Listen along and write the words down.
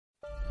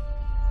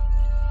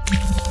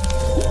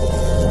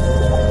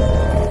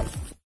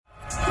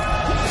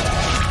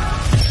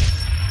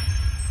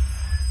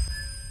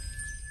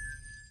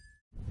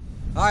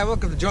Hi,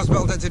 welcome to John's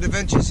Metal Detector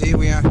Adventures. Here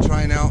we are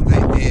trying out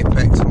the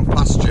Apex on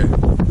pasture.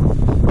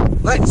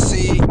 Let's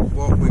see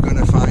what we're going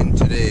to find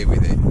today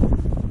with it.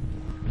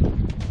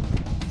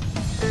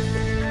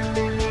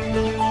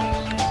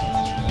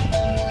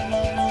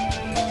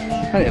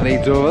 And it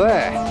leads over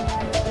there.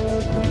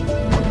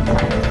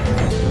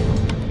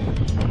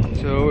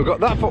 So we've got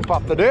that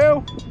footpath to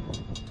do,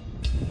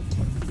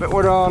 but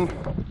we're on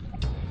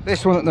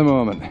this one at the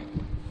moment.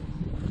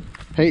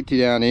 80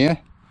 down here.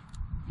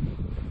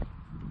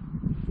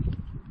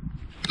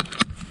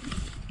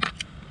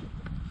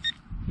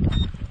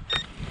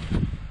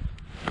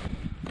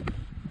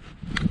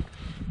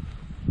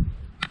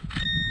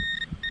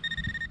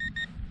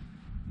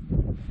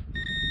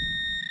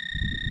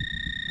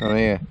 On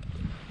here.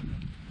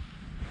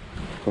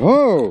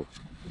 Oh!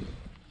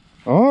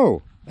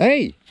 Oh!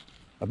 Hey!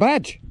 A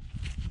badge!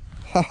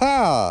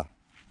 Haha!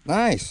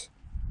 Nice!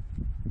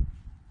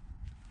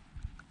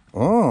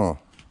 Oh!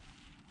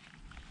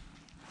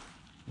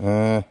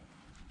 Clean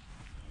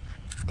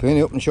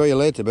it up and show you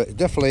later, but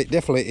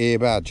definitely a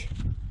badge.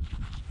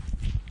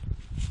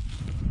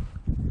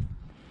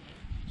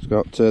 It's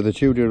got the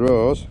Tudor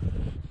rose.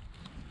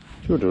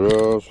 Tudor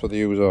rose for the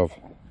use of.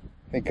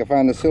 I think I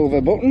found a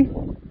silver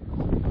button.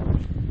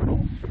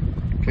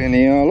 Clean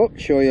it all up,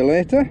 show you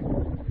later.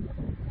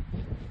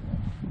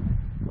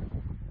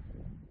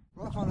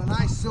 Well, I found a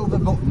nice silver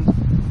button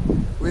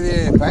with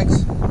the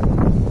Apex,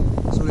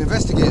 so we'll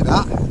investigate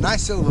that.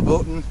 Nice silver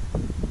button,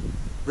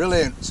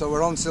 brilliant. So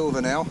we're on silver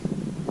now,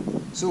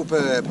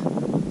 superb.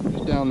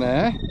 Just down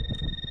there.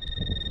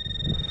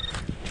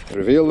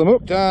 Reveal them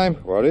up time.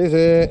 What is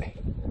it?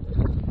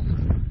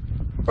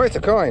 Oh, it's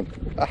a coin.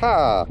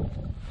 Aha!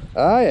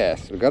 Ah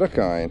yes, we got a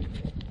coin.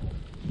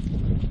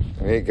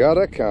 We got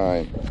a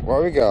coin.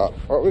 What we got?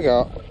 What we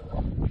got?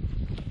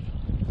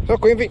 So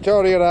Queen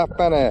Victoria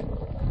halfpenny.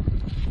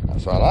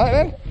 That's alright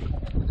then.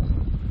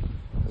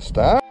 The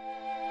start.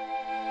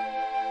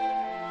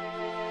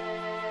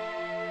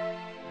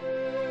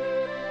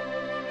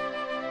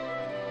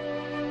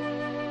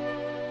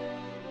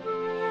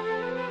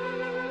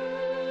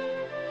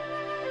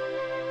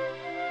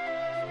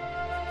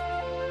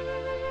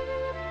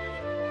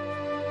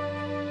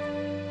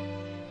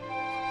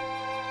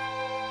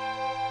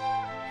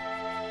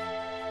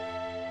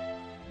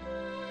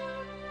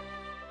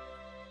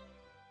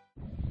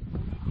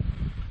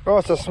 Oh,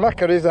 it's a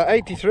smacker, is that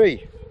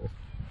 83?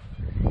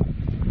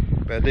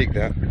 Better dig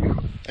that.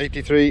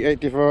 83,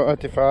 84,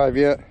 85,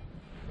 yeah.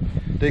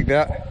 Dig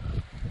that.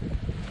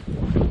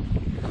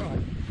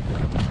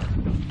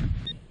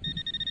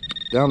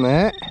 Down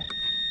there.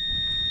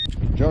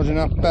 Georgian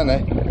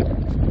halfpenny.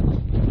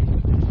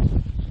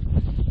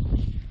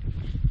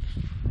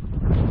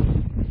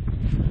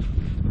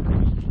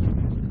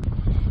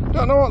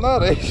 Don't know what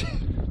that is.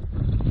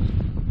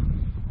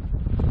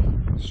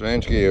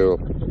 Strange gear.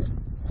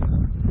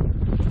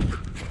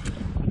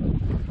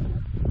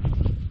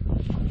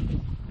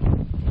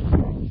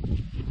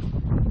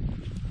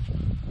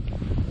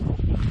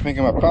 I think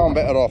I'm a pound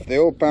better off the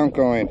old pound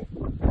coin.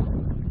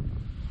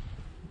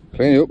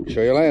 Clean it up,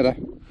 show you later.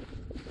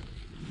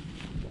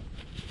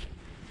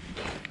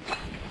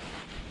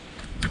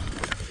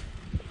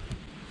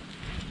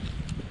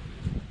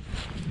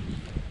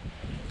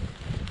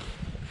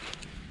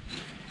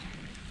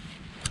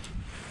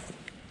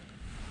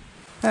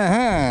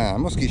 Aha,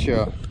 musky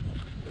shot.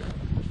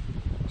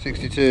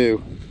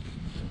 62.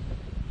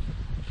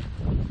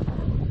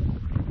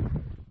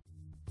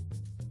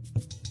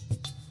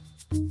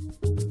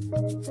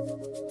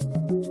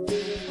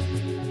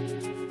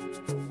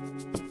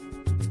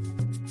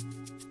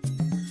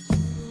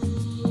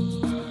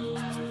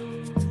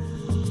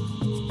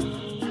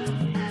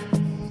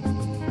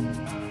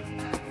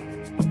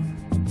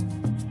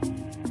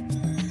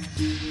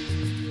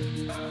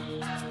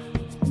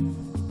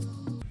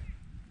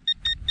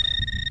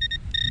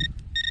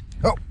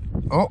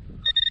 Oh,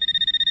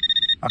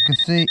 I can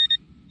see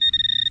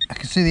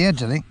the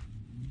edge, I think.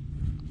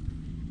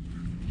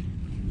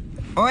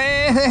 Oh,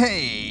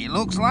 hey,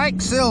 looks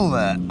like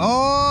silver.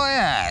 Oh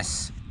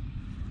yes.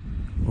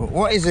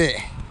 What is it?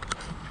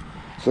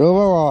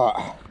 Silver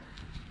what?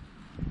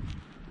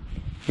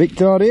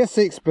 Victoria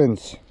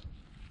sixpence.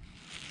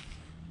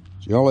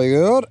 Jolly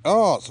good.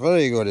 Oh, it's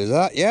very good, is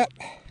that? Yep.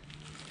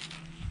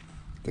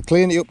 To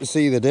clean it up to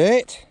see the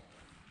date.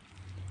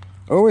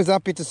 Always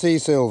happy to see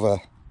silver.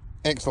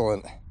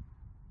 Excellent.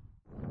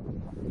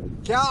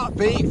 Can't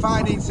beat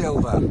finding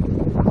silver.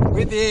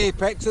 With the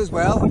Apex as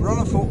well, we're on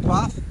a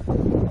footpath.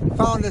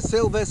 Found a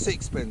silver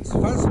sixpence.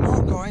 Found some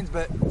more coins,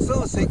 but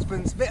silver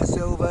sixpence, bit of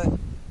silver,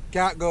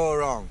 can't go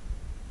wrong.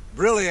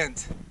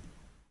 Brilliant.